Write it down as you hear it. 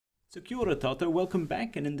So kia ora tātou, welcome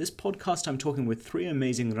back, and in this podcast I'm talking with three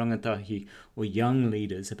amazing rangatahi or young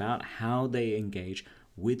leaders about how they engage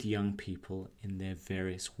with young people in their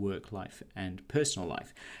various work life and personal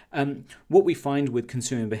life. What we find with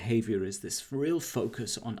consumer behavior is this real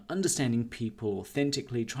focus on understanding people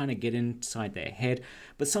authentically, trying to get inside their head,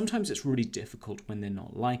 but sometimes it's really difficult when they're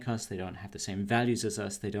not like us, they don't have the same values as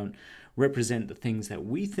us, they don't represent the things that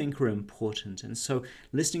we think are important. And so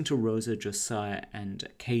listening to Rosa, Josiah and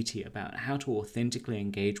Katie about how to authentically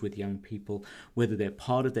engage with young people, whether they're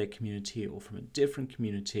part of their community or from a different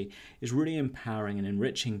community, is really empowering and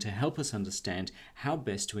enriching to help us understand how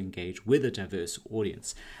best to engage with a diverse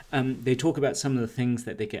audience. They talk about some of the things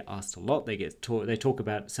that they get asked a lot. They talk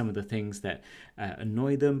about some of the things that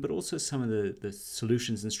annoy them, but also some of the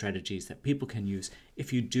solutions and strategies that people can use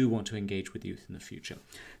if you do want to engage with youth in the future.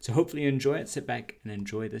 So hopefully you enjoy it. Sit back and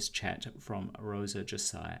enjoy this chat from Rosa,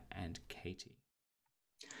 Josiah and Katie.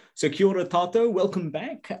 So kia ora tātou, welcome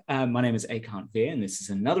back. My name is Akant Veer, and this is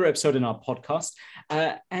another episode in our podcast.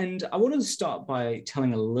 And I wanted to start by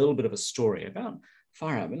telling a little bit of a story about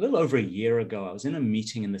far out. A little over a year ago, I was in a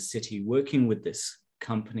meeting in the city working with this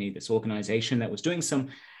company, this organization that was doing some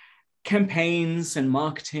campaigns and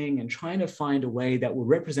marketing and trying to find a way that would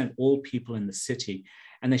represent all people in the city.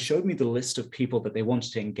 And they showed me the list of people that they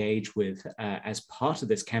wanted to engage with as part of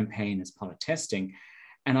this campaign, as part of testing.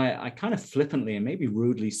 And I kind of flippantly and maybe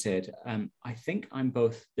rudely said, I think I'm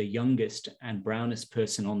both the youngest and brownest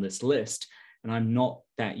person on this list, and I'm not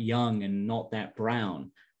that young and not that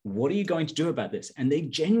brown. What are you going to do about this? And they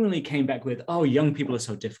genuinely came back with, oh, young people are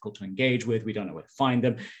so difficult to engage with. We don't know where to find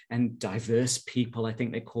them. And diverse people, I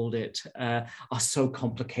think they called it, are so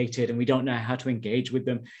complicated and we don't know how to engage with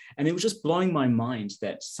them. And it was just blowing my mind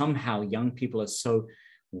that somehow young people are so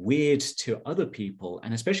weird to other people,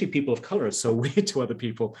 and especially people of color are so weird to other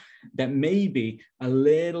people, that maybe a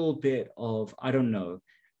little bit of, I don't know,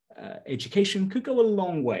 education could go a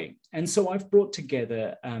long way. And so I've brought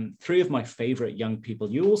together three of my favorite young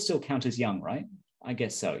people. You all still count as young, right? I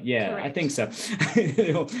guess so. Yeah, correct. I think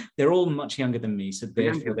so. They're all much younger than me, so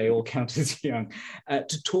therefore they all count as young,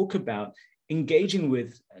 to talk about engaging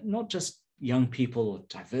with not just young people or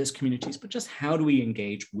diverse communities, but just how do we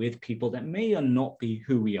engage with people that may or not be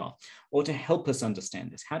who we are, or to help us understand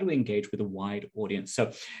this, how do we engage with a wide audience?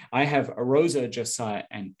 So I have Rosa, Josiah,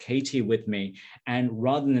 and Katie with me, and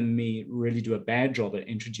rather than me really do a bad job at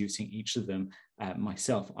introducing each of them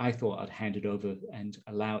myself, I thought I'd hand it over and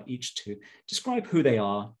allow each to describe who they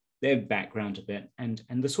are, their background a bit, and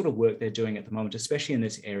the sort of work they're doing at the moment, especially in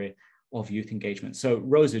this area of youth engagement. So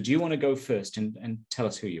Rosa, do you want to go first and tell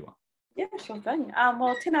us who you are? Yeah, sure thing.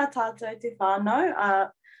 Well, tēnā tātou te whānau.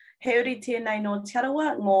 He uri tēnei no te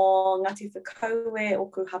arawa mō Ngāti Whakaue o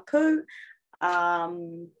ku hapu.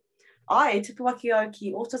 Ai, tupuaki au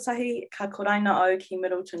ki Aotearoa, ka koraina au ki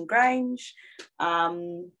Middleton Grange.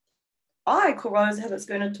 Ai, ko Rosa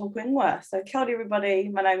Hibbert-Schooner tōku ingoa. So kia ora everybody,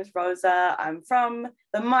 my name is Rosa. I'm from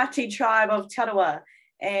the mighty tribe of Te Arawa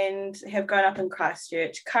and have grown up in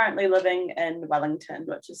Christchurch, currently living in Wellington,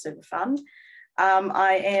 which is super fun.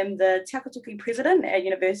 I am the Te Akatoki president at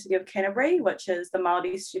University of Canterbury, which is the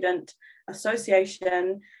Māori Student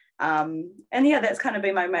Association. And yeah, that's kind of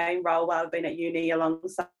been my main role while I've been at uni,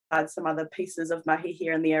 alongside some other pieces of mahi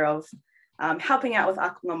here and there of helping out with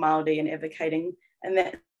akonga Māori and advocating in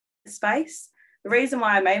that space. The reason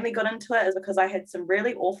why I mainly got into it is because I had some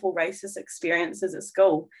really awful racist experiences at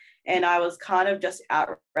school. And I was kind of just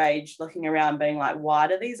outraged looking around being like, why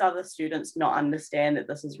do these other students not understand that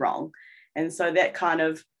this is wrong? And so that kind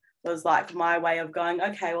of was like my way of going,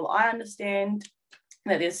 okay, well, I understand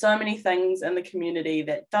that there's so many things in the community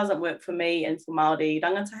that doesn't work for me and for Māori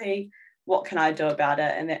rangatahi. What can I do about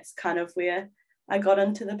it? And that's kind of where I got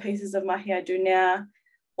into the pieces of mahi I do now.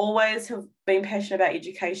 Always have been passionate about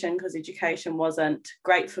education because education wasn't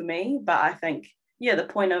great for me. But I think, yeah, the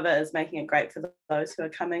point of it is making it great for those who are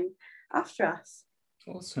coming after us.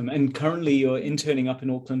 Awesome. And currently you're interning up in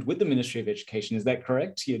Auckland with the Ministry of Education. Is that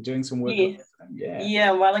correct? You're doing some work? Yes. Yeah,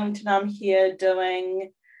 Wellington. I'm here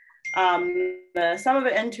doing the summer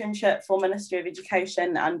internship for Ministry of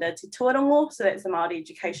Education under Te Tuarongo. So that's the Māori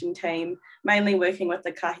education team, mainly working with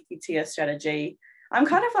the Kahikitia strategy. I'm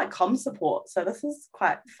kind of like comm support. So this is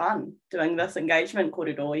quite fun doing this engagement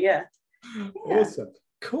kōrero, yeah. Awesome.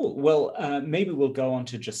 Cool. Well, maybe we'll go on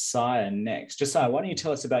to Josiah next. Josiah, why don't you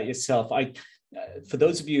tell us about yourself? For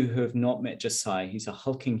those of you who have not met Josiah, he's a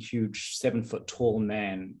hulking, huge, 7-foot tall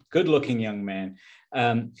man, good-looking young man,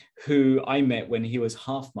 who I met when he was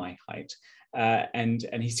half my height. and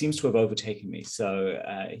he seems to have overtaken me. So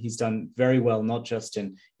he's done very well, not just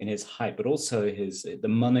in his height, but also the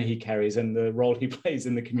mana he carries and the role he plays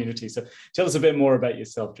in the community. So tell us a bit more about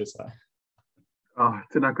yourself, Josiah.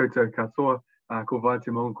 Tēnā koutou katoa, ko vai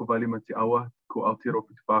te maunga ko vai lima te awa, ko Aotearoa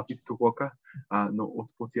Putupāki tukoaka, no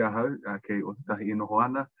Otopoti ahau, kei Otahi e noho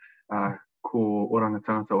ana, ko oranga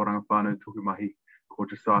tangata oranga whānau tuku mahi, ko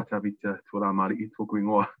Josiah Tualamali'i tōku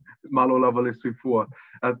ingoa. Malo lava le sui fua.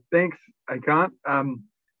 Thanks, I can't.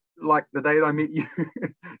 Like the day that I met you,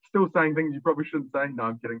 still saying things you probably shouldn't say. No,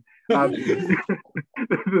 I'm kidding.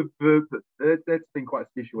 That's been quite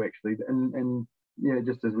special, actually. And yeah,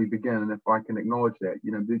 just as we begin, and if I can acknowledge that,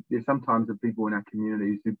 there's sometimes the people in our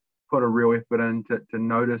communities who put a real effort in to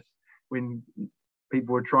notice when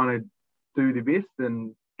people are trying to do their best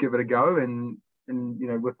and give it a go. And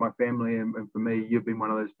with my family and for me, you've been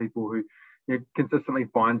one of those people who consistently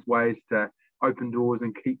finds ways to open doors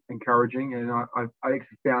and keep encouraging. And I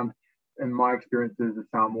actually found in my experiences as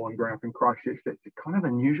Samoan growing up in Christchurch, that's kind of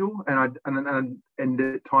unusual. And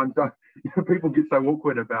at times people get so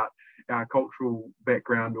awkward about our cultural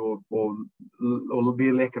background or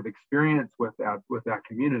their lack of experience with our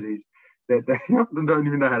communities that they often don't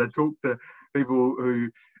even know how to talk to people who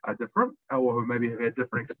are different or who maybe have had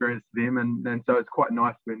different experience to them. And so it's quite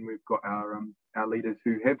nice when we've got our leaders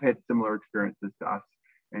who have had similar experiences to us,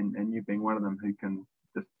 and you being one of them who can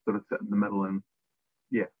just sort of sit in the middle and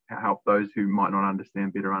help those who might not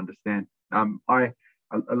understand better understand. I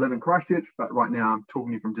live in Christchurch, but right now I'm talking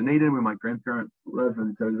to you from Dunedin where my grandparents live,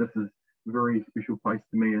 and so this is a very special place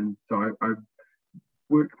to me. And so I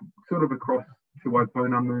work sort of across Te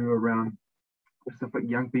Waipounamu around Pacific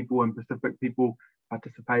young people and Pacific people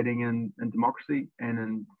participating in democracy and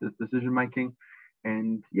in decision making,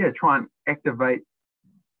 and try and activate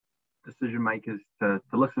decision makers to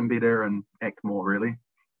listen better and act more, really.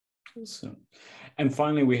 Awesome. And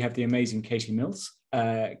finally, we have the amazing Katie Mills.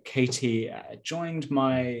 Katie joined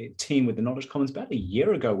my team with the Knowledge Commons about a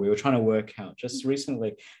year ago. We were trying to work out just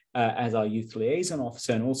recently as our youth liaison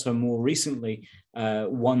officer, and also more recently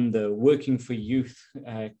won the Working for Youth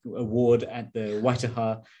award at the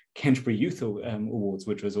Waitaha Canterbury Youth Awards,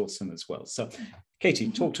 which was awesome as well. So Katie,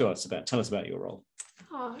 tell us about your role.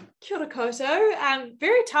 Kia ora koutou.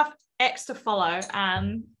 Very tough acts to follow.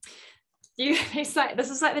 This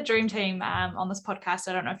is like the dream team on this podcast.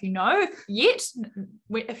 I don't know if you know yet,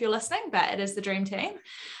 if you're listening, but it is the dream team.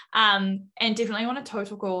 And definitely want to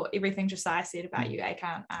tautoko everything Josiah said about you,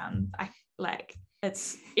 Akan.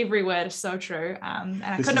 It's every word is so true. And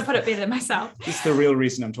I couldn't have put it better than myself. This is the real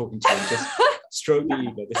reason I'm talking to you. Just stroke the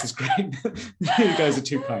ego. This is great. You guys are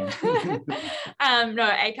too kind. No,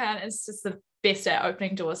 Akan is just the best at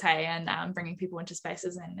opening doors, hey, and bringing people into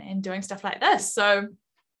spaces and doing stuff like this. So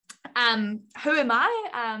who am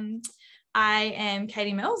I? I am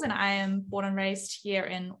Katie Mills, and I am born and raised here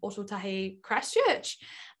in Otahi, Christchurch.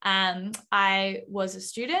 I was a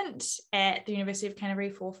student at the University of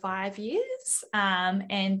Canterbury for 5 years,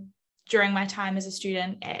 and during my time as a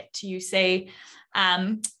student at TUC,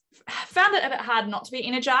 found it a bit hard not to be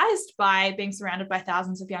energized by being surrounded by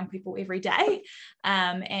thousands of young people every day,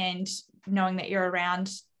 and knowing that you're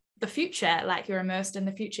around the future, like you're immersed in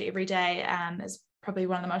the future every day, is probably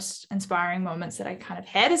one of the most inspiring moments that I kind of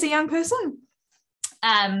had as a young person,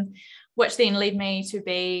 which then led me to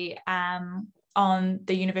be on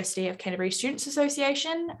the University of Canterbury Students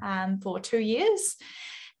Association for 2 years,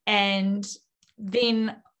 and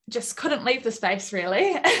then just couldn't leave the space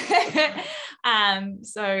really.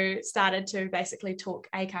 So started to basically talk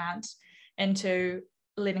Akan into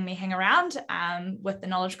letting me hang around with the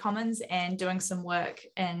Knowledge Commons and doing some work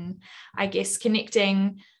in, I guess,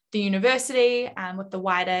 connecting the university with the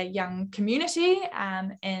wider young community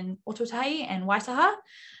in Otahi and Waitaha,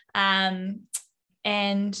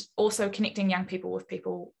 and also connecting young people with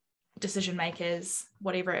people, decision makers,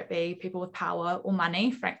 whatever it be, people with power or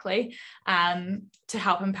money, frankly, to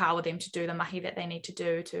help empower them to do the mahi that they need to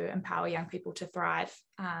do to empower young people to thrive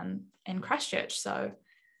in Christchurch. So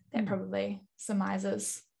that probably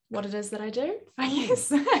surmises what it is that I do, I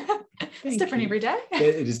guess. It's different every day.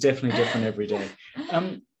 It is definitely different every day.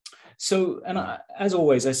 So, as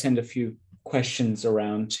always, I send a few questions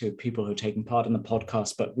around to people who are taking part in the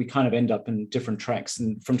podcast, but we kind of end up in different tracks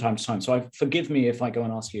and from time to time. So forgive me if I go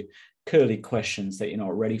and ask you curly questions that you're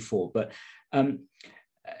not ready for. But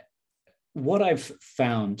what I've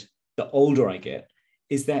found, the older I get,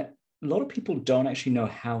 is that a lot of people don't actually know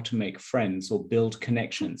how to make friends or build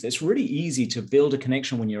connections. It's really easy to build a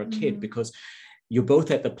connection when you're a kid because you're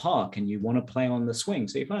both at the park and you want to play on the swing.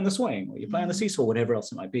 So you play on the swing or you play on the seesaw, whatever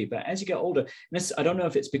else it might be. But as you get older, and this, I don't know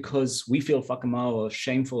if it's because we feel whakamau or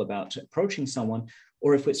shameful about approaching someone,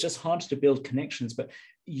 or if it's just hard to build connections, but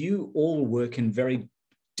you all work in very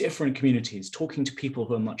different communities, talking to people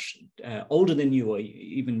who are much older than you or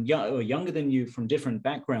even younger than you from different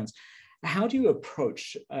backgrounds. How do you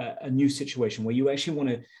approach a new situation where you actually want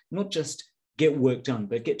to not just get work done,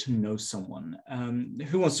 but get to know someone?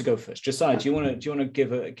 Who wants to go first? Josiah, do you want to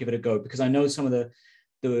give it a go? Because I know some of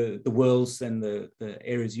the worlds and the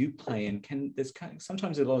areas you play in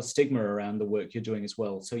sometimes a lot of stigma around the work you're doing as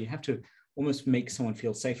well. So you have to almost make someone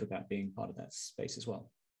feel safe about being part of that space as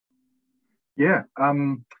well. Yeah,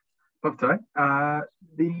 love to. I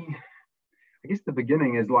guess the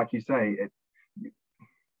beginning is, like you say,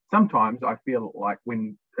 sometimes I feel like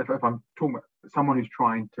if I'm talking about someone who's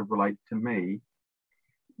trying to relate to me,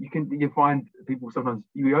 you find people sometimes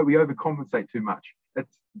we overcompensate too much.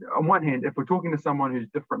 It's on one hand, if we're talking to someone who's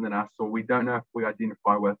different than us or we don't know if we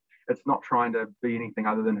identify with, it's not trying to be anything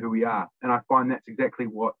other than who we are. And I find that's exactly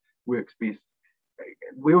what works best.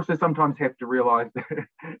 We also sometimes have to realize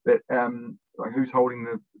that like who's holding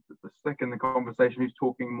the stick in the conversation, who's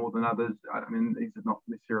talking more than others. I mean, these are not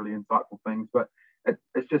necessarily insightful things, but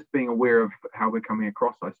it's just being aware of how we're coming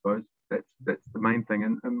across, I suppose. That's the main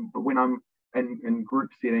thing. But when I'm in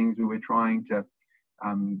group settings where we're trying to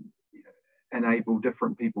enable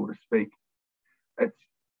different people to speak,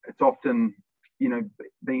 it's often,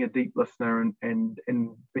 being a deep listener and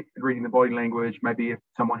reading the body language, maybe if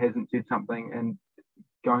someone hasn't said something and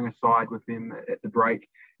going aside with them at the break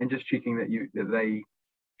and just checking that they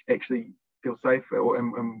actually feel safe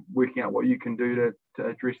and working out what you can do to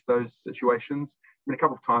address those situations. I mean, a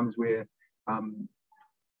couple of times where some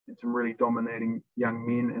really dominating young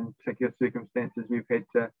men in particular circumstances, we've had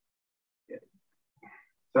to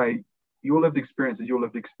say, your lived experience is your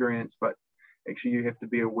lived experience, but actually you have to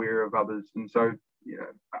be aware of others. And so,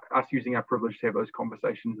 us using our privilege to have those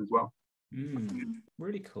conversations as well.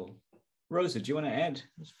 Really cool. Rosa, do you want to add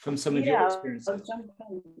from some of your experiences?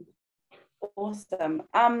 Awesome.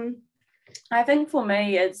 I think for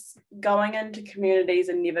me, it's going into communities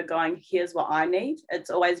and never going, here's what I need. It's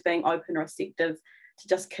always being open, receptive to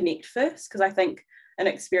just connect first. Because I think an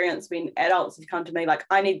experience when adults have come to me like,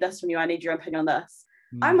 I need this from you, I need your opinion on this.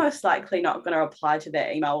 I'm most likely not going to reply to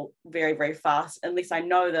that email very, very fast unless I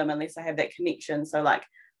know them, unless I have that connection. So like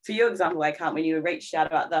for your example, when you reached out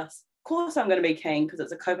about this, of course I'm going to be keen because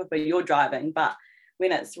it's a co-worker you're driving, but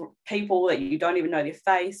when it's people that you don't even know their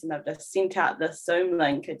face and they've just sent out this Zoom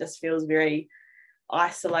link, it just feels very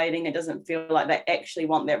isolating. It doesn't feel like they actually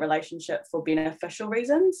want that relationship for beneficial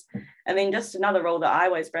reasons. And then just another rule that I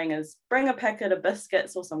always bring is bring a packet of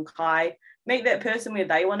biscuits or some kai, meet that person where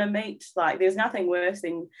they want to meet. Like there's nothing worse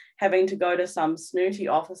than having to go to some snooty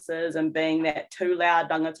offices and being that too loud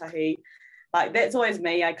rangatahi. Like that's always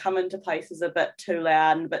me. I come into places a bit too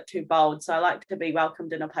loud and a bit too bold. So I like to be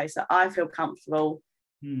welcomed in a place that I feel comfortable.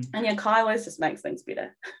 And your kai always just makes things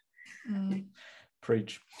better.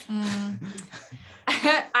 Preach.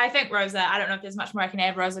 I think, Rosa, I don't know if there's much more I can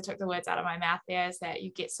add. Rosa took the words out of my mouth there, is that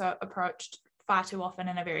you get so approached far too often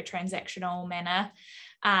in a very transactional manner.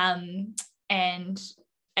 And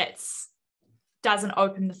it's doesn't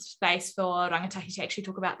open the space for rangatahi to actually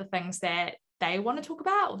talk about the things that they want to talk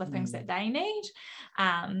about or the things that they need.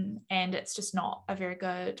 And it's just not a very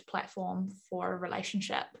good platform for a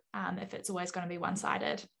relationship if it's always going to be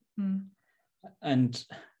one-sided. And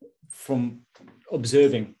from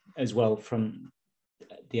observing as well from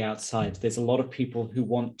the outside, there's a lot of people who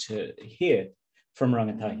want to hear from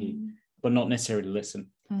rangatahi, but not necessarily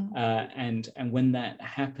listen. And when that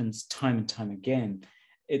happens time and time again,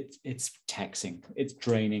 it's taxing, it's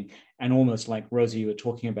draining, and almost like Rosa, you were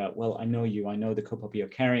talking about, well, I know you, I know the kaupapa you're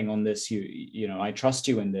carrying on this, you know, I trust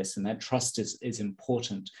you in this, and that trust is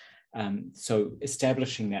important. So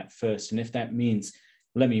establishing that first, and if that means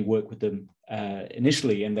let me work with them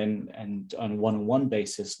initially, and on a one-on-one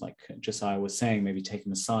basis, like Josiah was saying, maybe take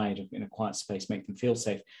them aside in a quiet space, make them feel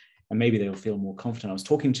safe, and maybe they'll feel more confident. I was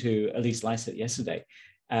talking to Elise Lysett yesterday,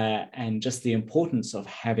 and just the importance of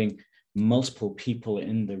having multiple people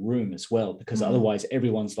in the room as well, because otherwise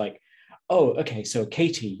everyone's like, oh, okay, so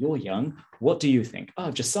Katie, you're young, what do you think?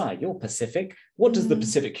 Oh, Josiah, you're Pacific, what does the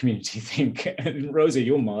Pacific community think? And Rosa,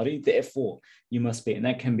 you're Māori, therefore you must be. And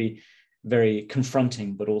that can be very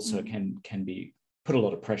confronting, but also can be put a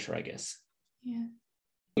lot of pressure, I guess.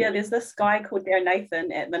 Yeah, there's this guy called Darren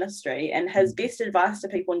Nathan at Ministry, and his best advice to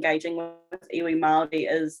people engaging with iwi Māori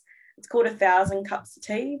is, it's called 1,000 cups of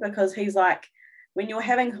tea, because he's like, when you're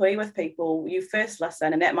having hui with people, you first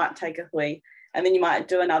listen, and that might take a hui, And then you might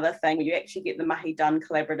do another thing where you actually get the mahi done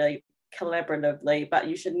collaboratively, but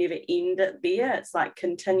you should never end it there. It's like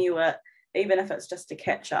continue it, even if it's just to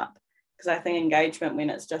catch up. Because I think engagement, when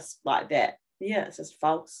it's just like that, it's just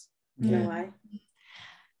false in a way.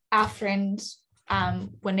 Our friend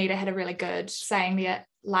Juanita had a really good saying there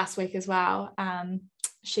last week as well.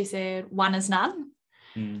 She said, one is none.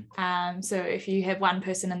 So if you have one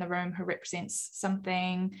person in the room who represents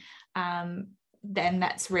something, then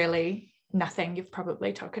that's really nothing. You've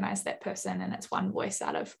probably tokenized that person, and it's one voice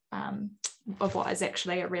out of what is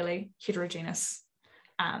actually a really heterogeneous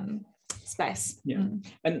space. And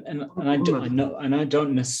I don't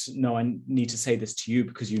know I need to say this to you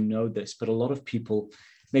because you know this, but a lot of people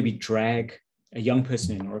maybe drag a young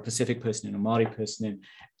person in, or a Pacific person in, a Māori person in,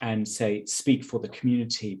 and say, speak for the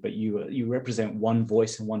community, but you represent one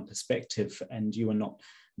voice and one perspective, and you are not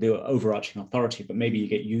the overarching authority, but maybe you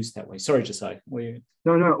get used that way. Sorry, Josiah.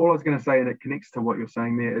 No, all I was going to say, and it connects to what you're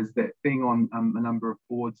saying there, is that being on a number of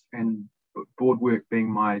boards and board work being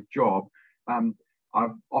my job,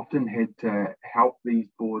 I've often had to help these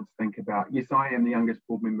boards think about, yes, I am the youngest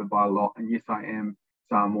board member by a lot, and yes, I am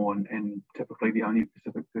Samoan and typically the only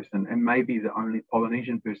Pacific person, and maybe the only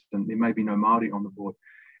Polynesian person. There may be no Māori on the board,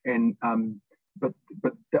 and but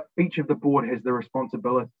each of the board has the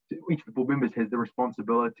responsibility. Each of the board members has the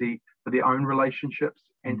responsibility for their own relationships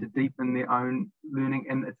and to deepen their own learning.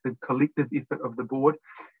 And it's the collective effort of the board.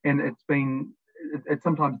 And it's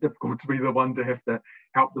sometimes difficult to be the one to have to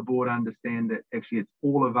help the board understand that actually it's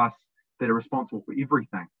all of us that are responsible for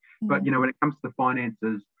everything. But when it comes to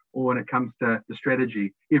finances, or when it comes to the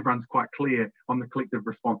strategy, everyone's quite clear on the collective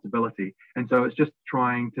responsibility. And so it's just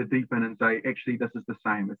trying to deepen and say, actually, this is the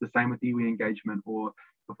same. It's the same with iwi engagement or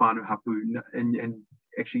the whānau hapu. And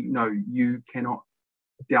actually, no, you cannot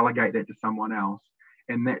delegate that to someone else.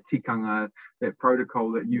 And that tikanga, that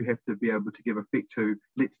protocol that you have to be able to give effect to,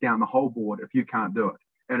 lets down the whole board if you can't do it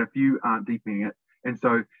and if you aren't deepening it. And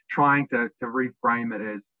so trying to reframe it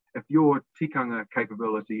as, if your tikanga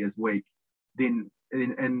capability is weak, then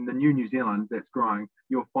in the new New Zealand that's growing,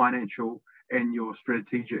 your financial and your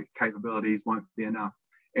strategic capabilities won't be enough.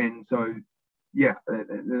 And so,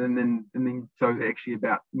 and then so actually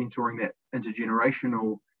about mentoring that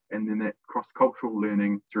intergenerational and then that cross-cultural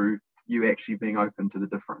learning through you actually being open to the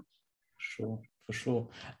difference. For sure.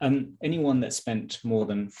 Anyone that spent more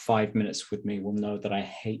than 5 minutes with me will know that I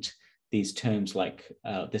hate these terms like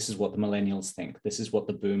this is what the millennials think, this is what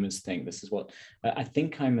the boomers think, this is what I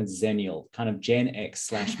think I'm a Zennial, kind of Gen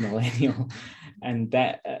X / millennial, and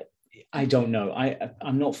that I don't know.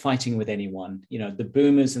 I'm not fighting with anyone. The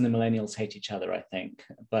boomers and the millennials hate each other, I think,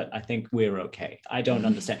 but I think we're okay. I don't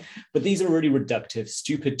understand. But these are really reductive,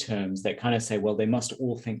 stupid terms that kind of say, well, they must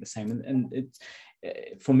all think the same, and it's,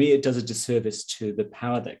 for me, it does a disservice to the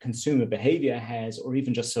power that consumer behavior has, or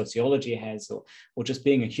even just sociology has, or just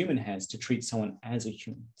being a human has, to treat someone as a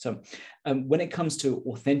human. So when it comes to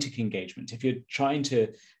authentic engagement, if you're trying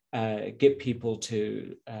to get people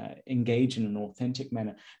to engage in an authentic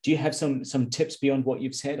manner, do you have some tips beyond what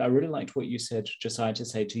you've said? I really liked what you said, Josiah, to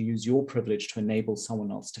say to use your privilege to enable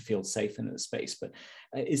someone else to feel safe in a space. But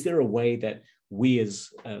is there a way that we as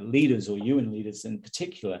leaders, or you and leaders in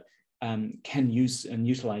particular, can use and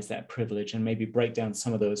utilize that privilege and maybe break down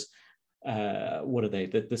some of those, what are they,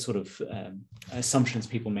 the sort of assumptions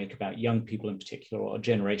people make about young people in particular, or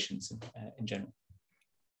generations in general?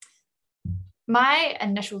 My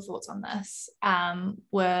initial thoughts on this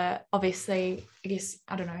were obviously, I guess,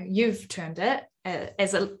 I don't know, you've termed it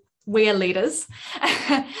as we're leaders.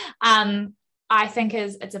 I think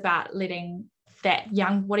it's about letting that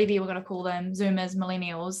young, whatever you were going to call them, Zoomers,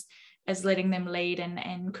 millennials, is letting them lead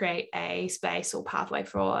and create a space or pathway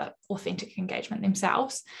for authentic engagement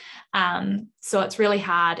themselves. So it's really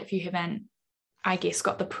hard if you haven't, I guess,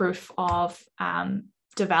 got the proof of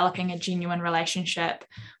developing a genuine relationship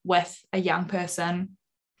with a young person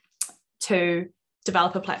to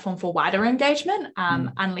develop a platform for wider engagement,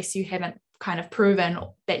 unless you haven't kind of proven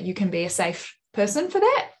that you can be a safe person for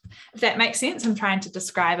that, if that makes sense. I'm trying to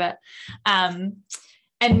describe it.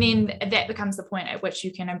 And then that becomes the point at which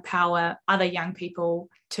you can empower other young people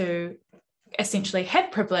to essentially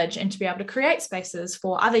have privilege and to be able to create spaces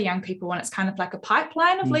for other young people. And it's kind of like a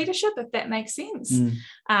pipeline of leadership, if that makes sense.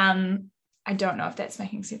 I don't know if that's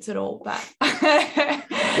making sense at all, but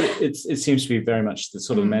it seems to be very much the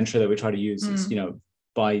sort of mantra that we try to use is,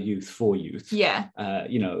 by youth, for youth. Yeah.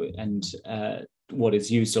 And what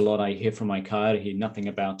is used a lot, I hear from my karahi, nothing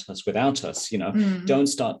about us without us, don't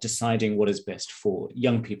start deciding what is best for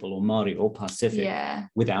young people or Māori or Pacific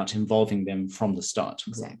without involving them from the start.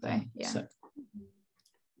 Exactly. Yeah.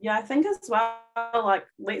 Yeah, I think as well, like,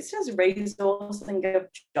 let's just resource and give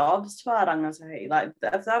jobs to our rangatahi. Like,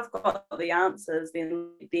 if they've got the answers, then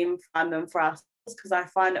let them find them for us. Because I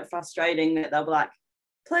find it frustrating that they'll be like,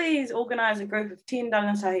 please organise a group of 10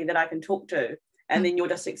 rangatahi that I can talk to. And then you're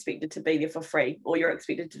just expected to be there for free, or you're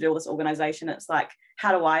expected to do all this organisation. It's like,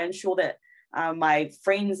 how do I ensure that my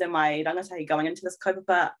friends and my rangatahi going into this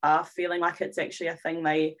kaupapa are feeling like it's actually a thing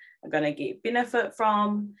they are going to get benefit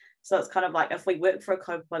from? So it's kind of like, if we work for a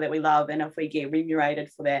kaupapa that we love and if we get remunerated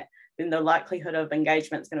for that, then the likelihood of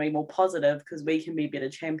engagement is going to be more positive because we can be better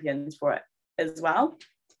champions for it as well.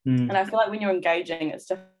 And I feel like when you're engaging, it's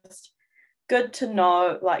just good to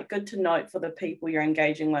know, like, good to note for the people you're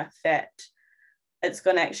engaging with that it's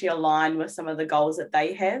going to actually align with some of the goals that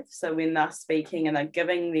they have. So when they're speaking and they're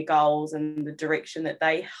giving their goals and the direction that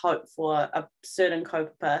they hope for a certain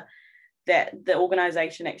kaupapa, that the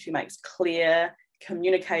organisation actually makes clear,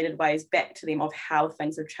 communicated ways back to them of how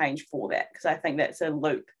things have changed for that. Because I think that's a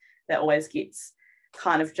loop that always gets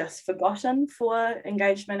kind of just forgotten for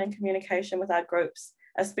engagement and communication with our groups,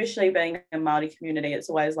 especially being a Māori community. It's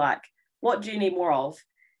always like, what do you need more of?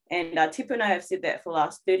 And Tipu and I have said that for the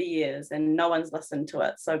last 30 years and no one's listened to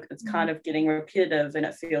it. So it's kind of getting repetitive and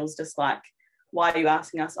it feels just like, why are you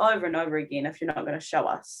asking us over and over again if you're not going to show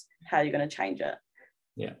us how you're going to change it?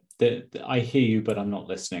 Yeah, I hear you, but I'm not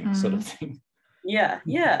listening sort of thing. Yeah.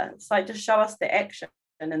 It's like, just show us the action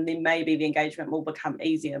and then maybe the engagement will become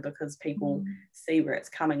easier because people see where it's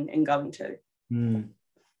coming and going to.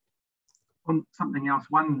 On something else,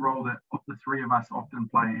 one role that the three of us often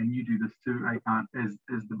play, and you do this too, Akant, is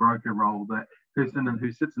the broker role, that person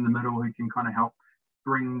who sits in the middle who can kind of help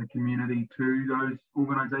bring the community to those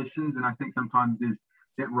organisations. And I think sometimes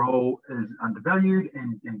that role is undervalued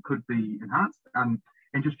and could be enhanced. And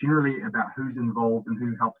just generally about who's involved and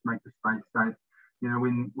who helps make the space safe. You know,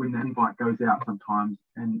 when the invite goes out sometimes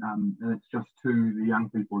and it's just to the young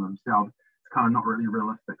people themselves, it's kind of not really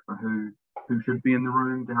realistic for who should be in the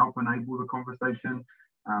room to help enable the conversation,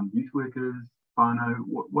 youth workers, whānau,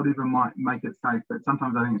 whatever might make it safe. But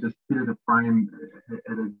sometimes I think it's just better to frame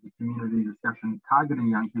at a community discussion targeting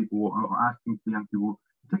young people or asking for young people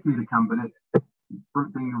particularly to come, but it's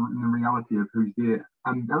being in the reality of who's there.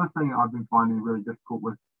 And the other thing that I've been finding really difficult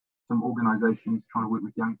with some organisations trying to work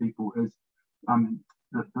with young people is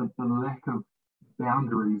the lack of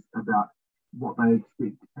boundaries about what they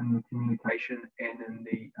expect in the communication and in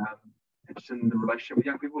the relationship with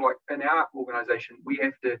young people. Like in our organisation, we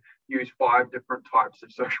have to use 5 different types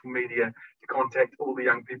of social media to contact all the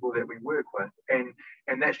young people that we work with,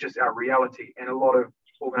 and that's just our reality. And a lot of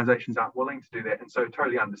organisations aren't willing to do that, and so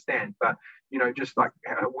totally understand. But you know, just like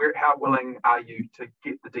how willing are you to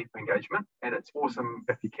get the deep engagement? And it's awesome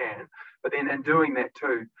if you can. But then in doing that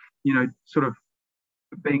too, you know, sort of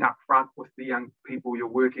being upfront with the young people you're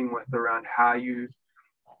working with around how you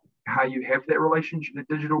have that relationship,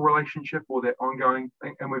 the digital relationship or that ongoing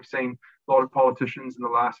thing. And we've seen a lot of politicians in the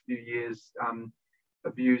last few years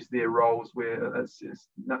abuse their roles where a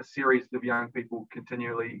series of young people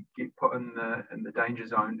continually get put in the danger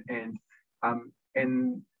zone,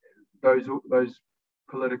 and those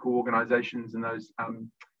political organisations and those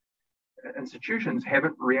institutions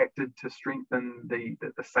haven't reacted to strengthen the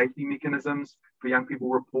safety mechanisms for young people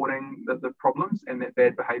reporting the problems and that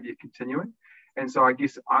bad behaviour continuing. And so I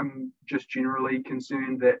guess I'm just generally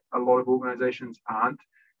concerned that a lot of organisations aren't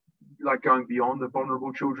like going beyond the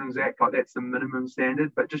Vulnerable Children's Act, like that's the minimum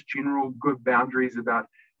standard, but just general good boundaries about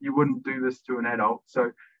you wouldn't do this to an adult.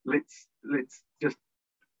 So let's just,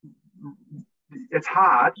 it's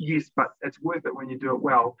hard, yes, but it's worth it when you do it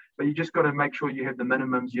well. But you just got to make sure you have the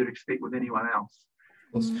minimums you'd expect with anyone else.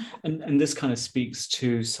 And this kind of speaks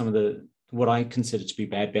to some of what I consider to be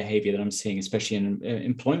bad behavior that I'm seeing, especially in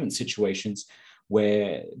employment situations,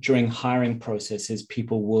 where during hiring processes,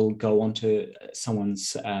 people will go onto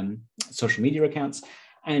someone's social media accounts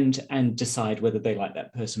and decide whether they like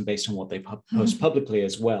that person based on what they post publicly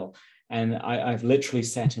as well. And I've literally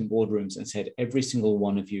sat in boardrooms and said, every single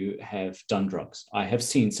one of you have done drugs. I have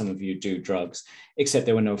seen some of you do drugs, except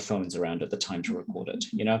there were no phones around at the time to record it,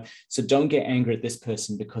 you know? So don't get angry at this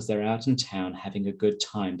person because they're out in town having a good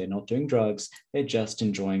time. They're not doing drugs. They're just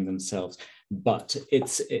enjoying themselves. But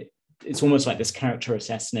it's almost like this character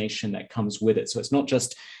assassination that comes with it. So it's not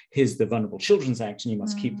just, here's the Vulnerable Children's Act and you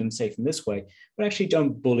must keep them safe in this way, but actually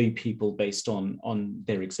don't bully people based on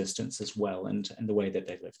their existence as well and the way that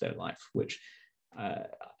they live their life, which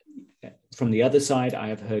from the other side, I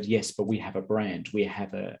have heard, yes, but we have a brand, we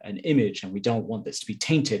have an image, and we don't want this to be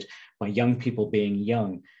tainted by young people being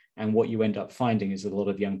young. And what you end up finding is a lot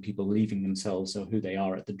of young people leaving themselves or who they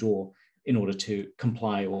are at the door in order to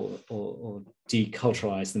comply or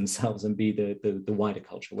deculturalize themselves and be the wider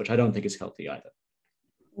culture, which I don't think is healthy either.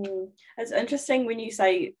 It's interesting when you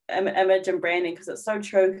say image and branding, because it's so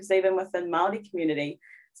true, because even within Māori community,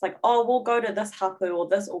 it's like, oh, we'll go to this hapu or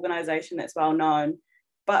this organisation that's well known,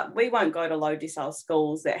 but we won't go to low decile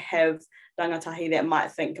schools that have rangatahi that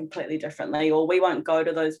might think completely differently, or we won't go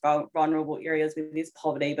to those vulnerable areas where there's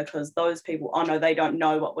poverty, because those people, oh no, they don't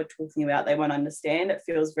know what we're talking about, they won't understand. It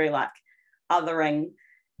feels very like othering,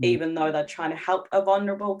 even though they're trying to help a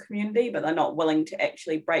vulnerable community, but they're not willing to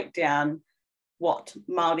actually break down what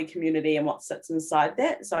Māori community and what sits inside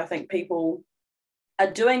that. So I think people are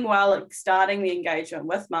doing well at starting the engagement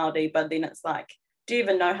with Māori, but then it's like, do you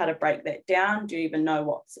even know how to break that down? Do you even know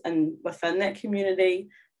what's within that community?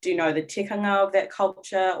 Do you know the tikanga of that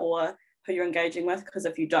culture or who you're engaging with? Because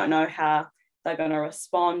if you don't know how they're going to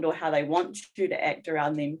respond or how they want you to act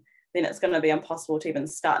around them, then it's going to be impossible to even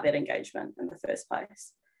start that engagement in the first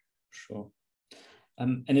place. Sure.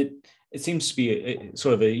 And it seems to be a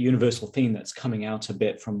sort of a universal theme that's coming out a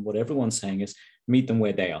bit from what everyone's saying is meet them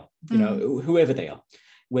where they are, you know, whoever they are,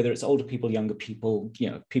 whether it's older people, younger people, you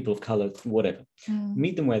know, people of color, whatever,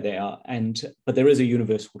 meet them where they are. But there is a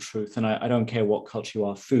universal truth. And I don't care what culture you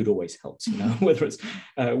are, food always helps, you know, whether it's,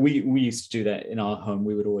 we used to do that in our home.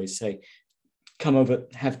 We would always say, come over,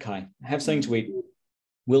 have kai, have something to eat,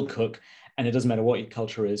 we'll cook. And it doesn't matter what your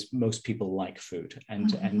culture is, most people like food.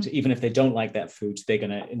 And even if they don't like that food, they're going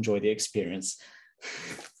to enjoy the experience.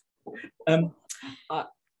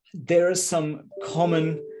 There are some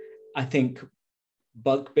common, I think,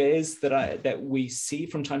 bugbears that we see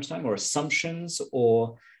from time to time, or assumptions,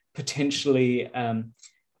 or potentially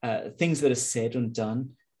things that are said and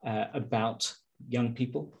done about young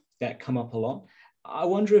people that come up a lot. I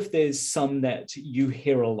wonder if there's some that you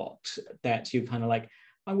hear a lot that you kind of like,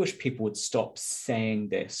 I wish people would stop saying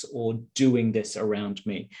this or doing this around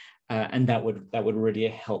me, and that would really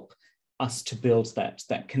help us to build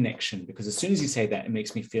that connection. Because as soon as you say that, it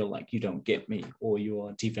makes me feel like you don't get me, or you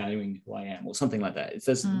are devaluing who I am, or something like that.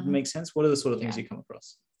 Does that make sense? What are the sort of things you come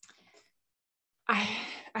across? I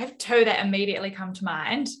have two that immediately come to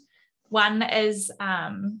mind. One is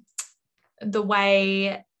the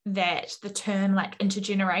way that the term like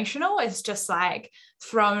intergenerational is just like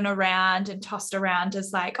thrown around and tossed around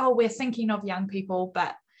as like, oh, we're thinking of young people,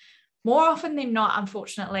 but more often than not,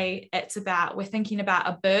 unfortunately, it's about we're thinking about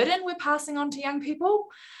a burden we're passing on to young people,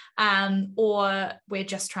 or we're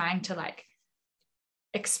just trying to like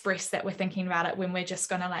express that we're thinking about it when we're just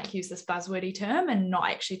going to like use this buzzwordy term and not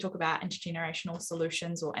actually talk about intergenerational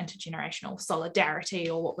solutions or intergenerational solidarity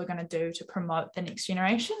or what we're going to do to promote the next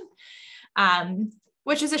generation.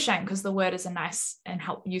 Which is a shame, because the word is a nice and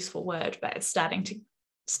useful word, but it's starting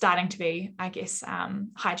to be, I guess,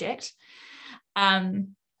 hijacked. The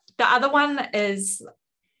other one is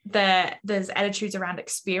there's attitudes around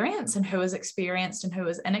experience and who is experienced and who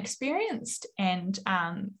is inexperienced, and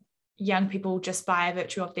young people, just by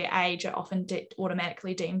virtue of their age, are often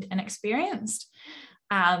automatically deemed inexperienced.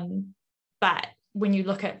 But when you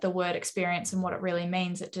look at the word experience and what it really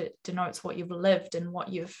means, it denotes what you've lived and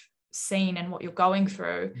what you've seen and what you're going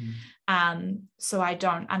through. So I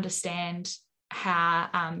don't understand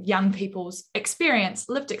how young people's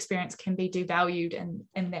lived experience can be devalued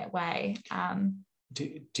in that way.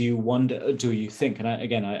 Do you wonder, do you think, and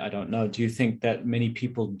I don't know, do you think that many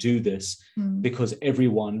people do this because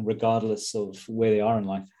everyone, regardless of where they are in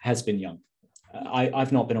life, has been young?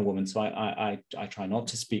 I've not been a woman, so I try not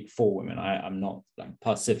to speak for women. I'm not like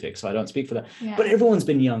Pacific, so I don't speak for that. Yeah. But everyone's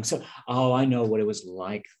been young, so I know what it was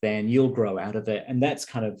like then. You'll grow out of it, and that's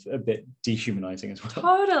kind of a bit dehumanizing as well.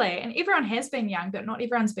 Totally, and everyone has been young, but not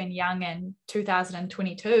everyone's been young in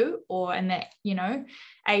 2022 or in that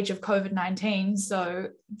age of COVID-19. So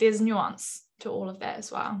there's nuance to all of that as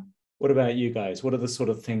well. What about you guys? What are the sort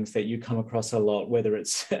of things that you come across a lot, whether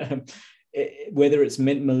it's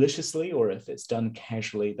meant maliciously or if it's done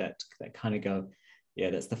casually, that kind of go, yeah,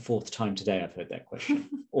 that's the fourth time today I've heard that question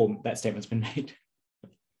or that statement's been made?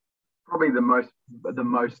 Probably the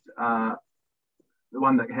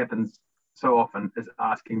one that happens so often is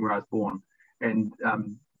asking where I was born. And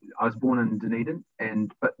I was born in Dunedin,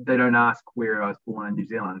 but they don't ask where I was born in New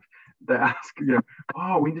Zealand. They ask,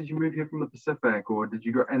 when did you move here from the Pacific, or did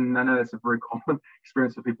you go? And I know that's a very common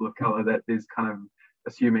experience for people of color, that there's kind of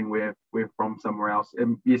assuming we're from somewhere else.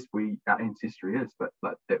 And yes, our ancestry is, but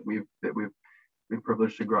that we've been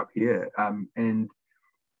privileged to grow up here. And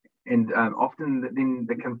often then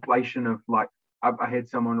the conflation of like, I had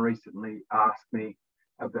someone recently ask me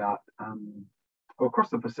about across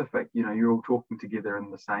the Pacific, you're all talking together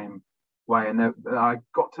in the same way. And I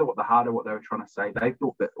got to what they were trying to say. They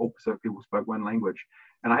thought that all Pacific people spoke one language,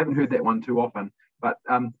 and I haven't heard that one too often. But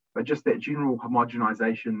just that general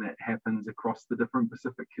homogenization that happens across the different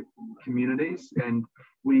Pacific communities, and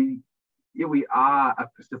we are a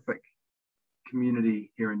Pacific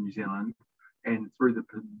community here in New Zealand and through the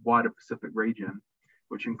wider Pacific region,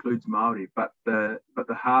 which includes Māori. But the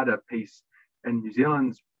harder piece in New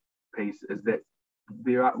Zealand's piece is that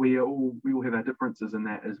we all have our differences in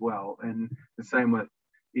that as well. And the same with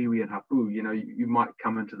iwi and hapu. You might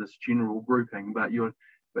come into this general grouping, but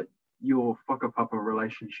your whakapapa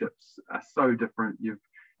relationships are so different.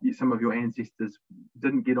 Some of your ancestors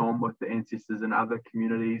didn't get on with the ancestors in other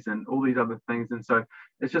communities and all these other things. And so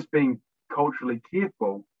it's just being culturally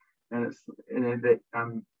careful, and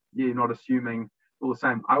you're not assuming all the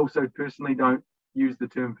same. I also personally don't use the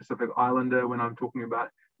term Pacific Islander when I'm talking about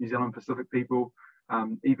New Zealand Pacific people,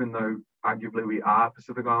 even though arguably we are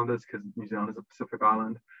Pacific Islanders because New Zealand is a Pacific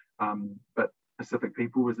island. But Pacific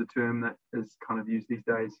people is the term that is kind of used these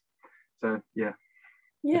days. So yeah.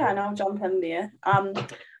 Yeah, and I'll jump in there.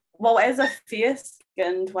 Well, as a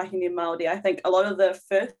fair-skinned Wahine Māori, I think a lot of the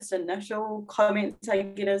first initial comments I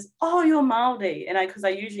get is, "Oh, you're Māori," and because I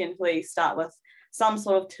usually start with some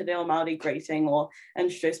sort of Te Reo Māori greeting or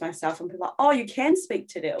introduce myself, and people are like, "Oh, you can speak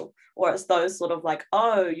Te Reo," or it's those sort of like,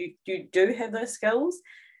 "Oh, you do have those skills,"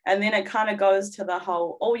 and then it kind of goes to the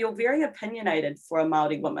whole, "Oh, you're very opinionated for a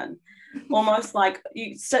Māori woman," almost like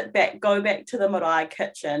you sit back, go back to the marae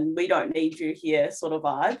kitchen, we don't need you here sort of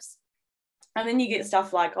vibes. And then you get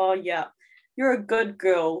stuff like, "Oh yeah, you're a good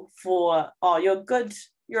girl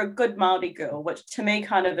you're a good Māori girl," which to me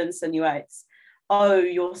kind of insinuates, "Oh,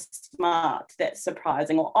 you're smart, that's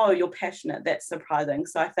surprising," or "Oh, you're passionate, that's surprising."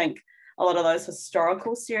 So I think a lot of those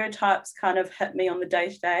historical stereotypes kind of hit me on the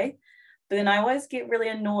day-to-day. But then I always get really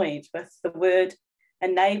annoyed with the word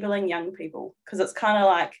enabling young people, because it's kind of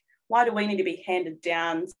like, why do we need to be handed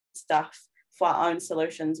down stuff for our own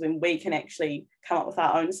solutions when we can actually come up with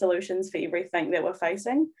our own solutions for everything that we're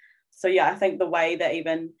facing? So yeah, I think the way that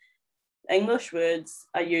even English words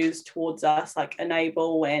are used towards us, like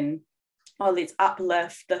enable and, "Oh, let's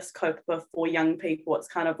uplift this copa for young people," it's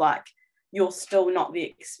kind of like you're still not the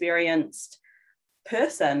experienced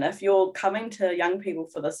person. If you're coming to young people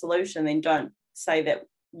for the solution, then don't say that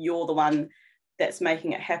you're the one that's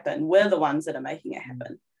making it happen. We're the ones that are making it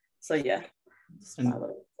happen. So yeah.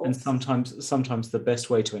 And sometimes the best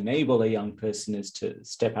way to enable a young person is to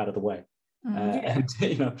step out of the way. And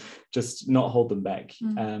just not hold them back,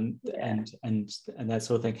 and that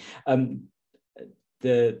sort of thing.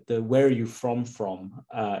 The "where are you from"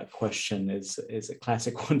 question is a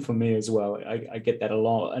classic one for me as well. I get that a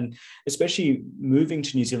lot, and especially moving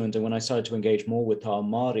to New Zealand, and when I started to engage more with our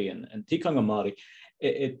Māori and tikanga Māori,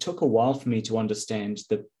 it took a while for me to understand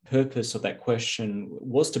the purpose of that question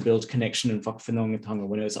was to build connection and whakawhanaungatanga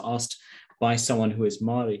when it was asked by someone who is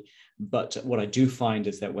Māori. But what I do find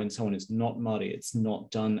is that when someone is not Māori, it's not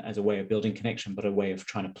done as a way of building connection, but a way of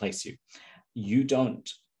trying to place you. You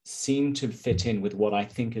don't seem to fit in with what I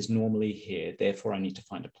think is normally here, therefore I need to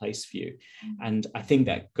find a place for you. And I think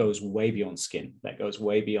that goes way beyond skin. That goes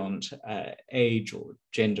way beyond age or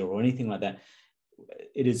gender or anything like that.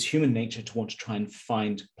 It is human nature to want to try and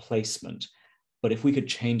find placement. But if we could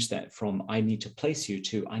change that from "I need to place you"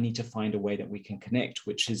 to "I need to find a way that we can connect,"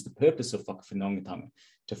 which is the purpose of whakawhanaungatanga,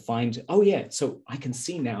 to find, "Oh yeah, so I can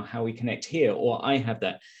see now how we connect here," or "I have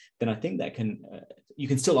that," then I think that can, you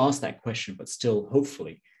can still ask that question, but still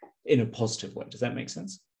hopefully in a positive way. Does that make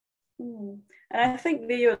sense? And I think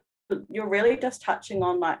that you're really just touching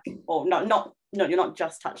on you're not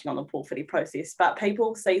just touching on the pōwhiri process, but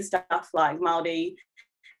people see stuff like Māori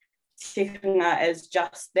tikanga as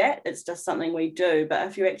just that. It's just something we do. But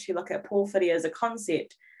if you actually look at pōwhiri as a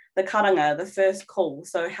concept, the karanga, the first call,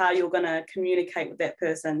 so how you're going to communicate with that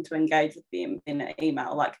person to engage with them in an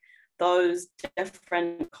email, like those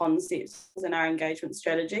different concepts in our engagement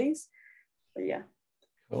strategies. But yeah.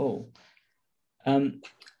 Cool. I'm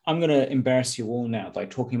going to embarrass you all now by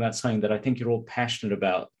talking about something that I think you're all passionate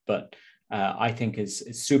about, but I think is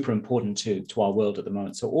super important to our world at the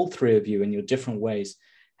moment. So all three of you in your different ways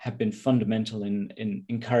have been fundamental in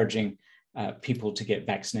encouraging people to get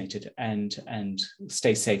vaccinated and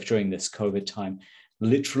stay safe during this COVID time.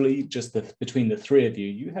 Literally, just between the three of you,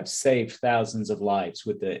 you have saved thousands of lives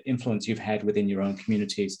with the influence you've had within your own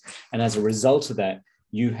communities. And as a result of that,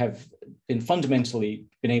 you have been fundamentally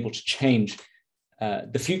been able to change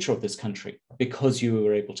the future of this country because you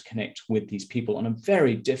were able to connect with these people on a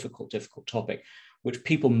very difficult topic, which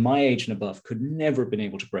people my age and above could never have been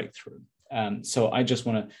able to break through. So I just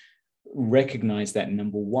want to recognize that,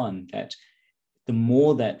 number one, that the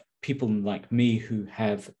more that people like me who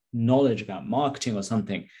have knowledge about marketing or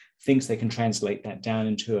something thinks they can translate that down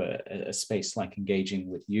into a space like engaging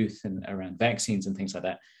with youth and around vaccines and things like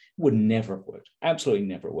that, would never have worked. Absolutely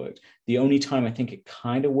never worked. The only time I think it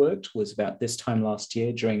kind of worked was about this time last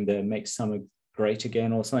year during the Make Summer Great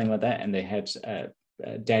Again or something like that, and they had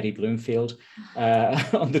Daddy Bloomfield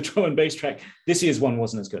on the drum and bass track. This year's one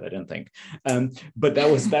wasn't as good, I don't think. But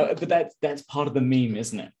that was that. But that's part of the meme,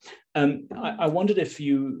 isn't it? I wondered if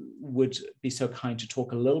you would be so kind to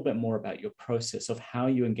talk a little bit more about your process of how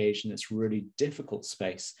you engage in this really difficult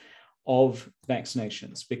space of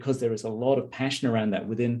vaccinations, because there is a lot of passion around that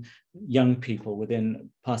within young people, within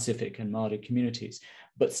Pacific and Māori communities,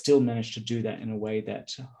 but still managed to do that in a way that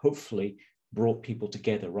hopefully brought people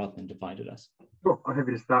together rather than divided us. Sure, I'm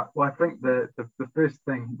happy to start. Well, I think the first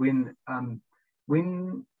thing when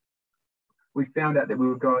we found out that we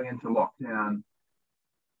were going into lockdown,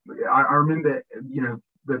 I remember, the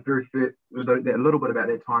very first, a little bit about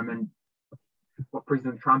that time and what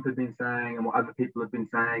President Trump had been saying and what other people had been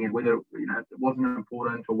saying and whether it wasn't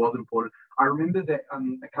important or was important. I remember that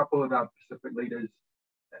a couple of our Pacific leaders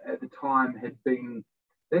at the time had been,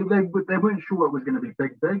 they weren't sure it was going to be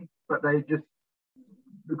big, but they just,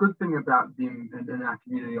 the good thing about them in our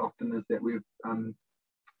community often is that we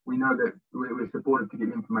know that we're supported to get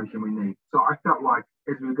the information we need. So I felt like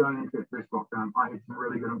as we were going into that first lockdown, I had some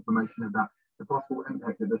really good information about the possible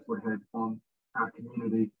impact that this would have on our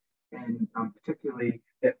community, and particularly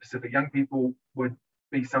that Pacific young people would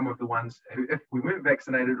be some of the ones who, if we weren't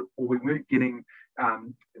vaccinated or we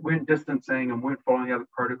weren't distancing and weren't following other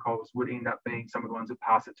protocols, would end up being some of the ones that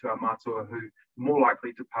pass it to our matua, who are more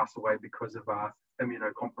likely to pass away because of our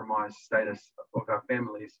immunocompromised status of our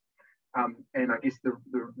families. And I guess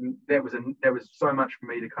that was so much for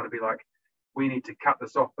me to kind of be like, we need to cut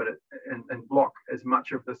this off, but and block as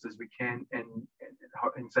much of this as we can, and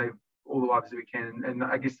save all the lives that we can. And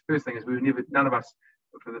I guess the first thing is none of us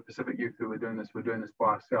for the Pacific youth who were doing this by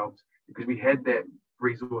ourselves, because we had that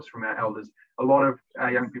resource from our elders. A lot of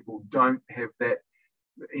our young people don't have that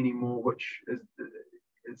anymore, which is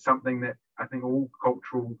something that I think all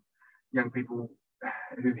cultural young people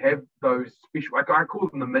who have those special, I call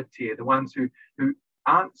them the mid-tier, the ones who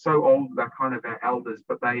aren't so old, they're kind of our elders,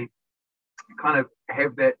 but they kind of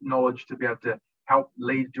have that knowledge to be able to help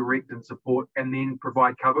lead, direct and support, and then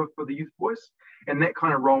provide cover for the youth voice. And that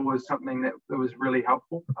kind of role was something that was really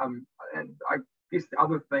helpful. And I guess the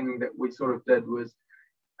other thing that we sort of did was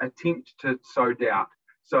attempt to sow doubt.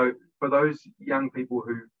 So for those young people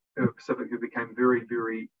who are Pacific, who became very,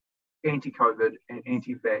 very anti-COVID and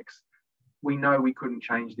anti-vax, we know we couldn't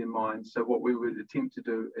change their minds. So what we would attempt to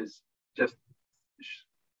do is just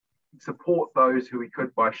support those who we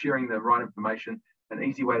could by sharing the right information, an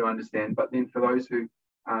easy way to understand. But then for those who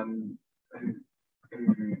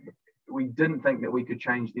we didn't think that we could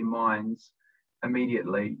change their minds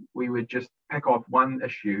immediately, we would just pick off one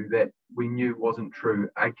issue that we knew wasn't true.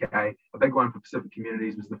 AKA, a big one for Pacific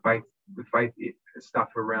communities was the faith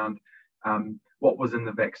stuff around what was in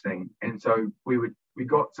the vaccine. And so we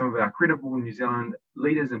got some of our credible New Zealand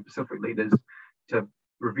leaders and Pacific leaders to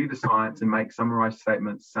review the science and make summarized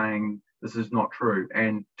statements saying this is not true,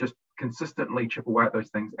 and just consistently chip away at those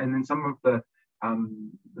things. And then some of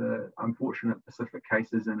the unfortunate Pacific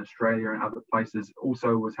cases in Australia and other places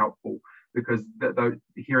also was helpful, because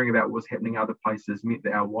hearing about what was happening in other places meant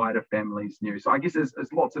that our wider families knew. So I guess there's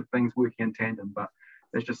lots of things working in tandem, but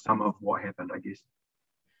that's just some of what happened, I guess.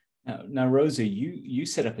 Now, Rosa, you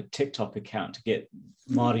set up a TikTok account to get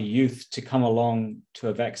Māori youth to come along to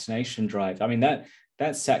a vaccination drive. I mean, that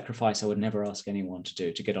sacrifice I would never ask anyone to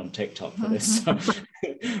do, to get on TikTok for this. So,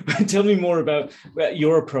 tell me more about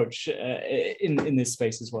your approach in this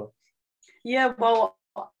space as well. Yeah, well,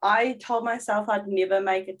 I told myself I'd never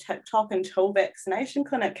make a TikTok until vaccination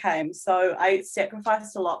clinic came. So I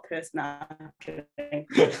sacrificed a lot personally.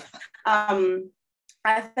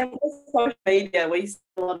 I think with social media, we see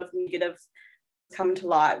a lot of negatives come to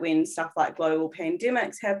light when stuff like global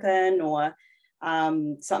pandemics happen, or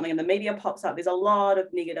something in the media pops up. There's a lot of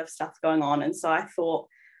negative stuff going on. And so I thought,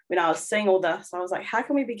 when I was seeing all this, I was like, how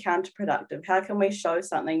can we be counterproductive? How can we show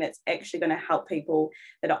something that's actually going to help people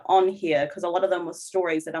that are on here? Because a lot of them were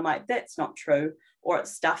stories that I'm like, that's not true, or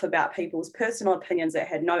it's stuff about people's personal opinions that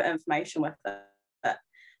had no information with it.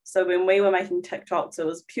 So when we were making TikToks, it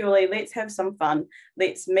was purely, let's have some fun.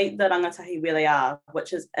 Let's meet the rangatahi where they are,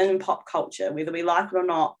 which is in pop culture, whether we like it or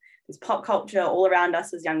not. There's pop culture all around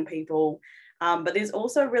us as young people. But there's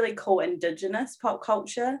also really cool Indigenous pop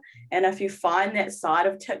culture. And if you find that side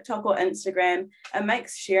of TikTok or Instagram, it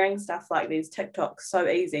makes sharing stuff like these TikToks so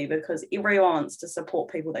easy, because everyone wants to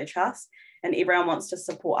support people they trust. and everyone wants to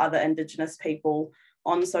support other Indigenous people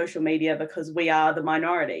on social media because we are the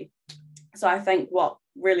minority. So I think what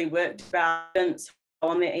really worked about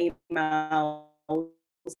on their emails,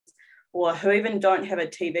 or who even don't have a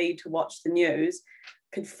TV to watch the news,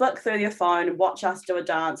 could flick through their phone and watch us do a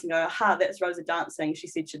dance and go, aha, that's Rosa dancing. She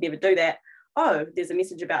said she'd never do that. Oh, there's a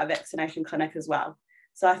message about a vaccination clinic as well.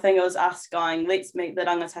 So I think it was us going, let's meet the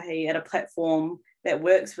rangatahi at a platform that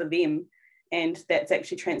works for them and that's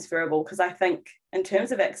actually transferable. Because I think in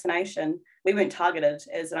terms of vaccination, we weren't targeted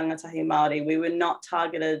as rangatahi Māori. We were not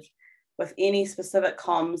targeted with any specific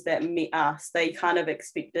comms that met us. They kind of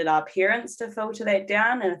expected our parents to filter that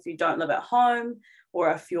down. And if you don't live at home,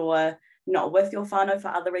 or if you're not with your whānau for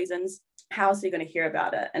other reasons, how else are you going to hear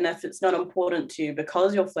about it? And if it's not important to you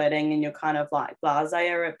because you're flirting and you're kind of like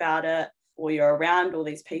blasé about it, or you're around all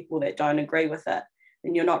these people that don't agree with it,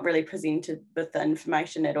 then you're not really presented with the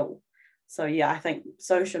information at all. So yeah, I think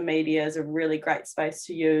social media is a really great space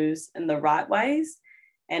to use in the right ways.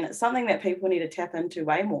 And it's something that people need to tap into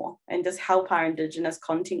way more and just help our Indigenous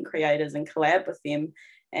content creators and collab with them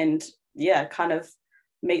and yeah, kind of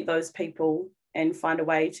meet those people and find a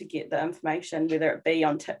way to get the information, whether it be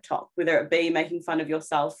on TikTok, whether it be making fun of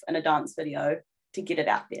yourself in a dance video, to get it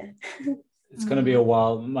out there. It's going to be a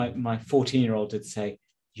while. My 14-year-old did say,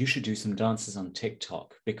 you should do some dances on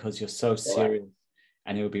TikTok because you're so serious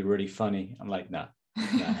and it would be really funny. I'm like, no.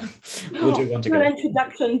 We'll do one together. An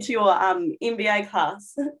introduction to your MBA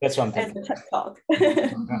class. That's one thing. As a TikTok.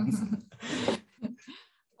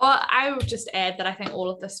 Well, I would just add that I think all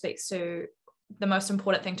of this speaks to the most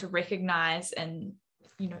important thing to recognize in,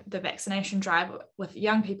 you know, the vaccination drive with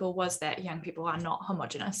young people was that young people are not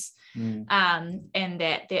homogenous, and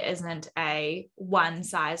that there isn't a one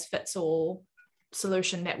size fits all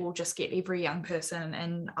solution that will just get every young person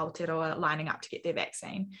in Aotearoa lining up to get their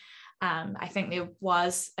vaccine. I think there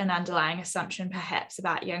was an underlying assumption perhaps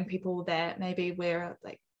about young people that maybe we're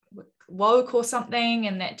like woke or something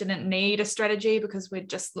and that didn't need a strategy because we'd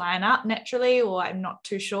just line up naturally, or I'm not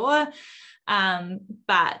too sure.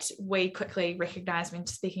 But we quickly recognized when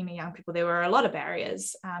speaking to young people, there were a lot of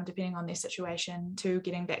barriers depending on their situation to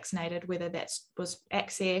getting vaccinated, whether that was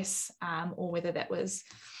access or whether that was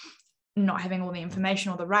not having all the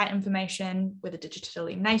information or the right information, whether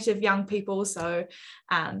digitally native young people. So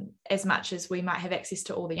as much as we might have access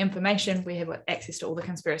to all the information, we have access to all the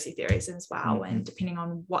conspiracy theories as well. Mm-hmm. And depending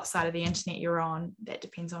on what side of the internet you're on, that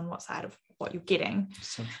depends on what side of what you're getting.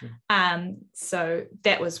 So true. So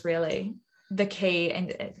that was really the key.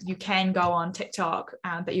 And you can go on TikTok,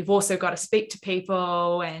 but you've also got to speak to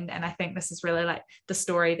people. And I think this is really like the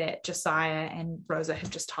story that Josiah and Rosa have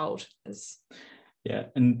just told is. Yeah,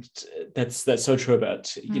 and that's so true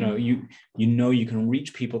about, you know, you can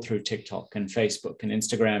reach people through TikTok and Facebook and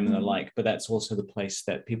Instagram and the like, but that's also the place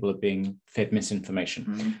that people are being fed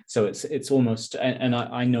misinformation. So it's almost, and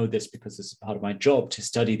I know this because this is part of my job to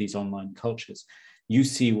study these online cultures. You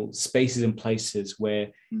see spaces and places where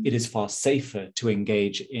it is far safer to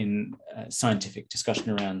engage in scientific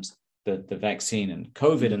discussion around the vaccine and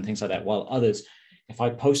COVID and things like that, while others, if I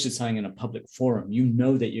posted something in a public forum, you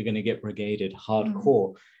know that you're going to get brigaded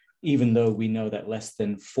hardcore, even though we know that less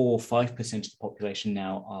than 4 or 5% of the population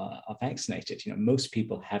now are vaccinated. You know, most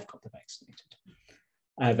people have got the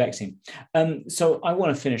vaccine. So I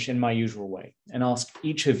want to finish in my usual way and ask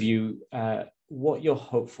each of you what you're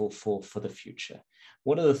hopeful for the future.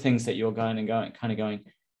 What are the things that you're going,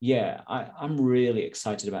 yeah, I'm really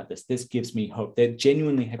excited about this. This gives me hope. There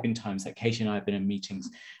genuinely have been times that Katie and I have been in meetings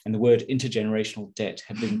and the word intergenerational debt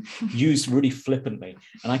have been used really flippantly.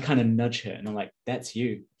 And I kind of nudge her and I'm like, that's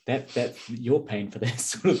you. That you're paying for this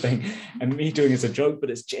sort of thing. And me doing it as a joke, but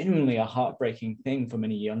it's genuinely a heartbreaking thing for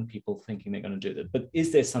many young people thinking they're going to do that. But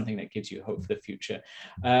is there something that gives you hope for the future?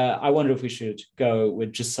 I wonder if we should go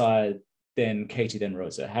with Josiah, then Katie, then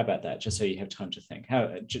Rosa. How about that? Just so you have time to think.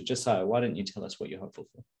 Josiah, why don't you tell us what you're hopeful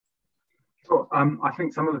for? Sure. I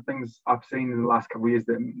think some of the things I've seen in the last couple of years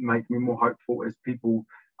that make me more hopeful is people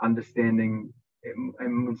understanding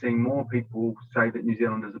and seeing more people say that New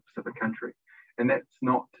Zealand is a Pacific country. And that's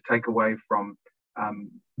not to take away from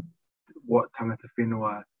what tangata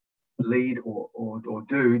whenua lead or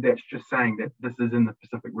do. That's just saying that this is in the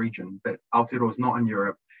Pacific region, that Aotearoa is not in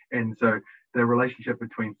Europe. And so the relationship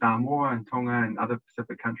between Samoa and Tonga and other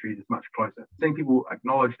Pacific countries is much closer. Seeing people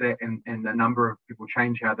acknowledge that and a number of people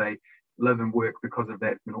change how they live and work because of that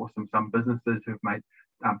has been awesome. Some businesses who've made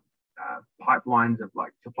pipelines of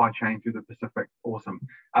like supply chain through the Pacific, awesome.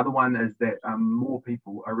 Other one is that more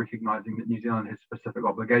people are recognizing that New Zealand has specific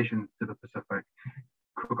obligations to the Pacific.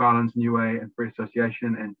 Cook Islands, Niue and Free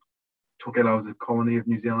Association, and Tokelau is a colony of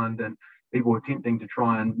New Zealand, and people attempting to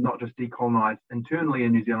try and not just decolonise internally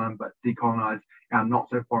in New Zealand, but decolonise our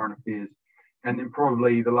not-so-foreign affairs. And then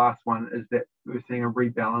probably the last one is that we're seeing a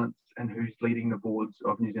rebalance in who's leading the boards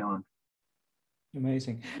of New Zealand.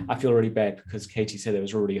 Amazing. I feel really bad because Katie said it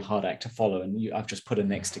was already a hard act to follow, and I've just put a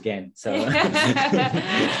next again. So,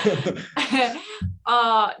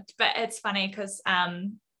 but it's funny because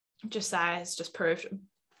Josiah has just proved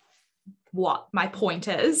what my point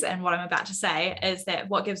is, and what I'm about to say is that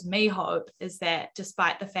what gives me hope is that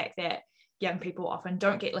despite the fact that young people often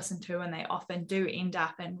don't get listened to, and they often do end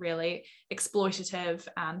up in really exploitative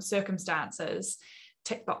circumstances,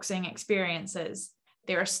 tick boxing experiences,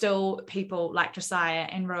 there are still people like Josiah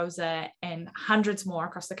and Rosa and hundreds more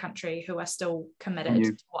across the country who are still committed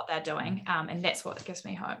to what they're doing. And that's what gives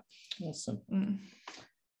me hope. Awesome.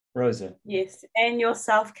 Rosa. Yes, and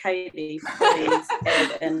yourself, Katie, please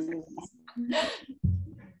add in.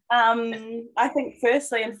 I think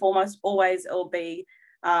firstly and foremost, always it will be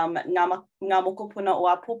ngā mokopuna o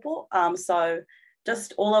a popo. So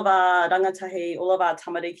just all of our rangatahi, all of our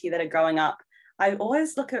tamariki that are growing up, I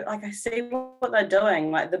always look at, like, I see what they're doing,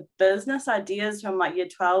 like the business ideas from like year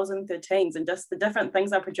 12s and 13s and just the different things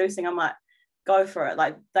they're producing. I'm like, go for it.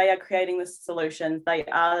 Like, they are creating the solutions. They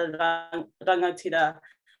are the rangatira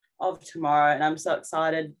of tomorrow. And I'm so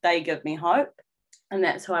excited. They give me hope. And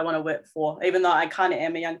that's who I want to work for. Even though I kind of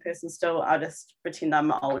am a young person still, I'll just pretend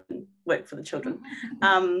I'm old and work for the children.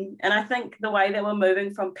 And I think the way that we're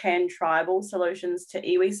moving from pan-tribal solutions to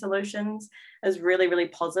iwi solutions is really, really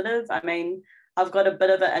positive. I mean, I've got a bit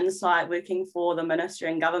of an insight working for the ministry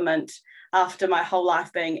and government after my whole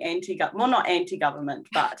life being not anti-government,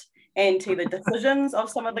 but anti the decisions of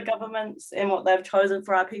some of the governments and what they've chosen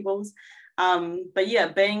for our peoples. But yeah,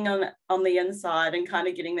 being on the inside and kind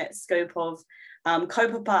of getting that scoop of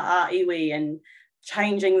kaupapa a iwi and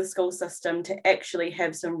changing the school system to actually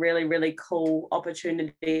have some really, really cool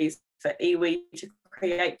opportunities for iwi to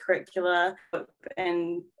create curricula,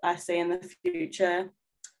 and I see in the future.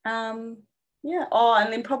 Yeah. Oh,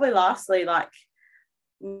 and then probably lastly, like,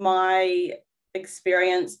 my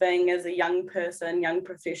experience being as a young person, young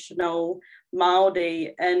professional,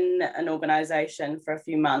 Māori in an organisation for a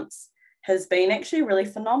few months has been actually really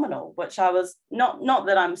phenomenal, which I was not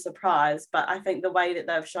that I'm surprised, but I think the way that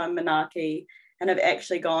they've shown Manaaki and have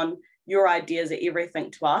actually gone, your ideas are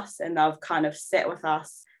everything to us, and they've kind of sat with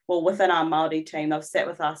us, well, within our Māori team, they've sat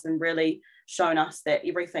with us and really shown us that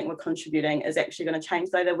everything we're contributing is actually going to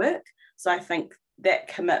change the way they work. So I think that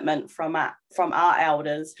commitment from our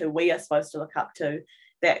elders, who we are supposed to look up to,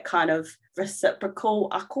 that kind of reciprocal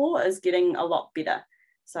ako is getting a lot better.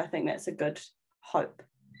 So I think that's a good hope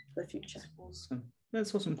for the future.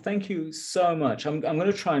 That's awesome. Thank you so much. I'm going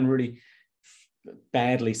to try and really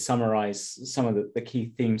badly summarize some of the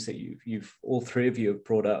key themes that you've all three of you have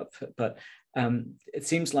brought up, but it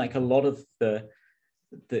seems like a lot of the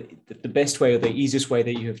best way or the easiest way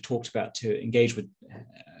that you have talked about to engage with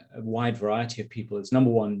a wide variety of people is, number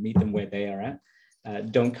one, meet them where they are at.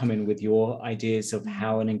 Don't come in with your ideas of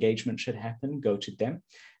how an engagement should happen. Go to them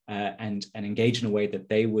and engage in a way that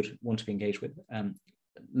they would want to be engaged with.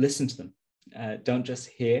 Listen to them. Don't just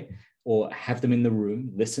hear or have them in the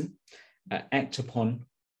room. Listen. Act upon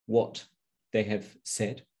what they have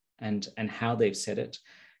said and how they've said it,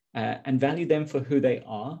 and value them for who they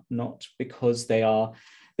are, not because they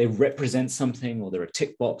represent something or they're a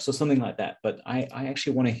tick box or something like that. But I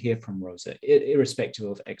actually want to hear from Rosa, irrespective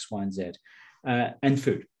of X, Y, and Z. And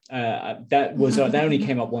food. That only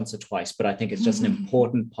came up once or twice, but I think it's just an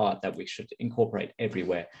important part that we should incorporate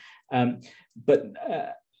everywhere. But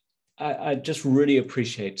I just really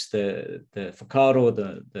appreciate the whakaaro,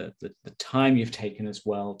 the time you've taken as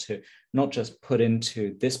well to not just put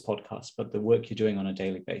into this podcast, but the work you're doing on a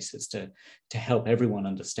daily basis to help everyone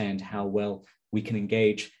understand how well we can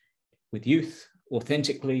engage with youth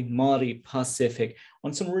authentically, Māori, Pacific,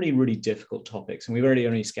 on some really, really difficult topics. And we've already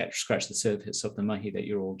only scratched the surface of the mahi that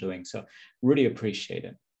you're all doing. So really appreciate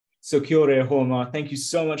it. So kia ora hoa, thank you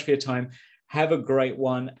so much for your time. Have a great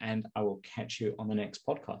one, and I will catch you on the next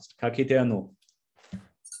podcast. Ka kite anō.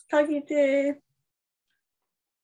 Ka kite.